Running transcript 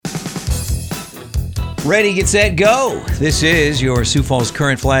Ready, get set, go! This is your Sioux Falls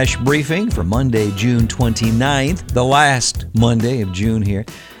Current Flash Briefing for Monday, June 29th, the last Monday of June here.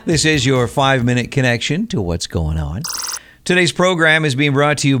 This is your 5-minute connection to what's going on. Today's program is being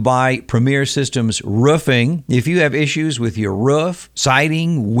brought to you by Premier Systems Roofing. If you have issues with your roof,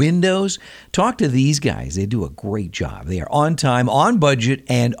 siding, windows, talk to these guys. They do a great job. They are on time, on budget,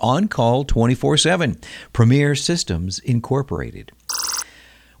 and on call 24/7. Premier Systems Incorporated.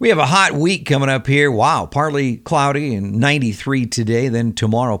 We have a hot week coming up here. Wow, partly cloudy and 93 today. Then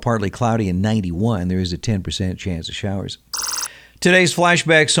tomorrow, partly cloudy and 91. There is a 10% chance of showers. Today's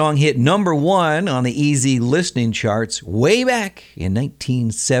flashback song hit number 1 on the easy listening charts way back in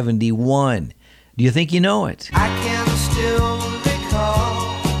 1971. Do you think you know it? I can still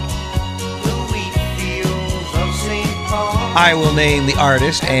recall the wheat fields of St. Paul. I will name the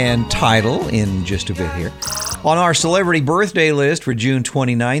artist and title in just a bit here. On our celebrity birthday list for June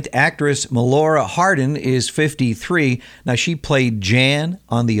 29th, actress Melora Hardin is 53. Now, she played Jan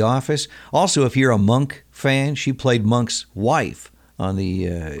on The Office. Also, if you're a Monk fan, she played Monk's wife on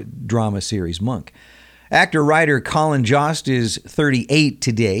the drama series Monk. Actor-writer Colin Jost is 38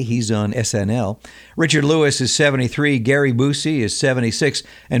 today. He's on SNL. Richard Lewis is 73. Gary Busey is 76.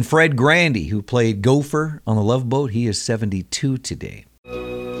 And Fred Grandy, who played Gopher on The Love Boat, he is 72 today.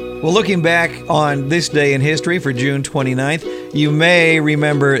 Well, looking back on this day in history for June 29th, you may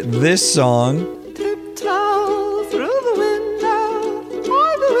remember this song. Tiptoe through the window,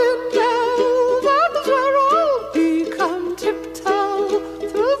 by the window, that is where I'll be. Come tiptoe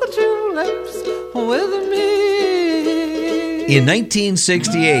through the tulips with me. In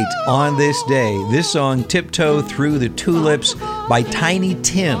 1968, on this day, this song, Tiptoe Through the Tulips by Tiny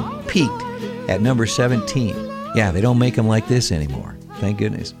Tim, peaked at number 17. Yeah, they don't make them like this anymore. Thank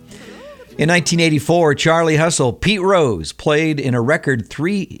goodness. In 1984, Charlie Hustle, Pete Rose, played in a record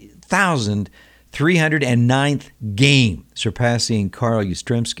 3,309th game, surpassing Carl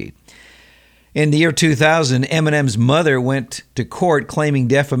Yastrzemski. In the year 2000, Eminem's mother went to court claiming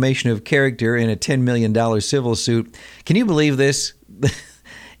defamation of character in a $10 million civil suit. Can you believe this?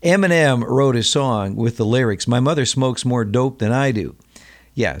 Eminem wrote a song with the lyrics, "My mother smokes more dope than I do."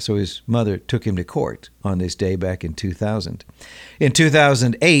 Yeah, so his mother took him to court on this day back in 2000. In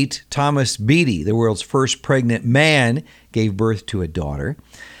 2008, Thomas Beatty, the world's first pregnant man, gave birth to a daughter.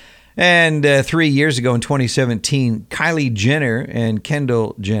 And 3 years ago in 2017, Kylie Jenner and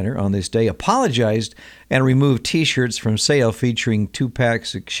Kendall Jenner on this day apologized and removed T-shirts from sale featuring Tupac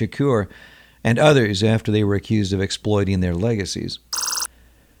Shakur and others after they were accused of exploiting their legacies.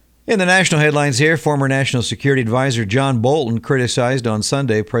 In the national headlines here, former National Security Advisor John Bolton criticized on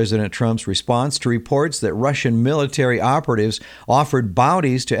Sunday President Trump's response to reports that Russian military operatives offered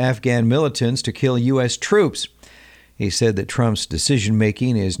bounties to Afghan militants to kill U.S. troops. He said that Trump's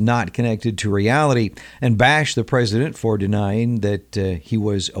decision-making is not connected to reality and bashed the president for denying that he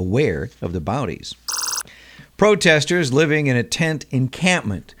was aware of the bounties. Protesters living in a tent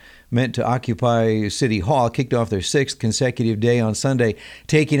encampment meant to occupy City Hall kicked off their 6th consecutive day on Sunday,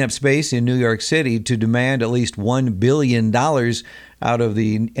 taking up space in New York City to demand at least $1 billion out of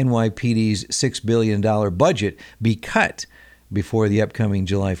the NYPD's $6 billion budget be cut before the upcoming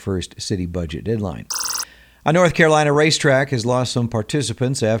July 1st city budget deadline. A North Carolina racetrack has lost some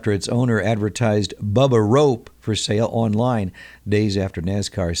participants after its owner advertised Bubba Rope for sale online, days after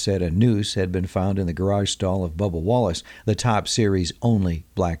NASCAR said a noose had been found in the garage stall of Bubba Wallace, the top series' only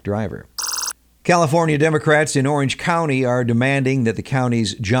black driver. California Democrats in Orange County are demanding that the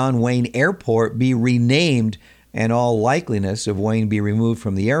county's John Wayne Airport be renamed and all likeliness of Wayne be removed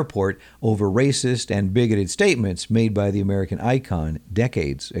from the airport over racist and bigoted statements made by the American icon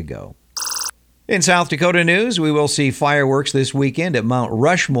decades ago. In South Dakota news, we will see fireworks this weekend at Mount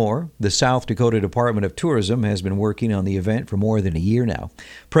Rushmore. The South Dakota Department of Tourism has been working on the event for more than a year now.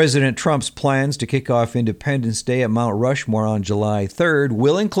 President Trump's plans to kick off Independence Day at Mount Rushmore on July 3rd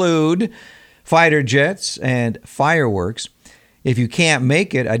will include fighter jets and fireworks. If you can't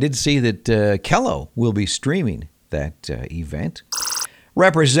make it, I did see that Kello will be streaming that event.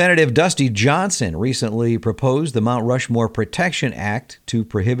 Representative Dusty Johnson recently proposed the Mount Rushmore Protection Act to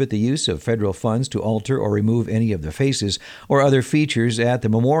prohibit the use of federal funds to alter or remove any of the faces or other features at the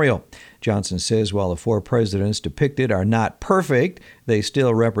memorial. Johnson says while the 4 presidents depicted are not perfect, they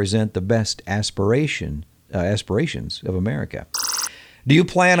still represent the best aspirations of America. Do you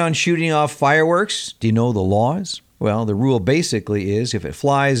plan on shooting off fireworks? Do you know the laws? Well, the rule basically is if it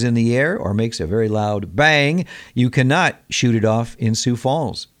flies in the air or makes a very loud bang, you cannot shoot it off in Sioux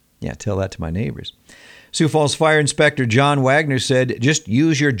Falls. Yeah, tell that to my neighbors. Sioux Falls Fire Inspector John Wagner said, just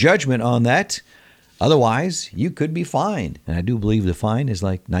use your judgment on that. Otherwise, you could be fined. And I do believe the fine is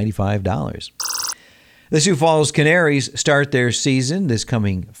like $95. The Sioux Falls Canaries start their season this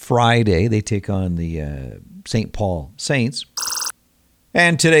coming Friday. They take on the St. Paul Saints.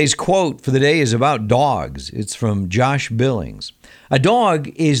 And today's quote for the day is about dogs. It's from Josh Billings. A dog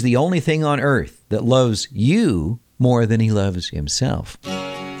is the only thing on earth that loves you more than he loves himself.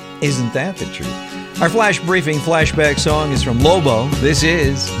 Isn't that the truth? Our Flash Briefing flashback song is from Lobo. This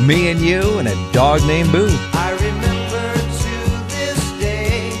is Me and You and a Dog Named Boo.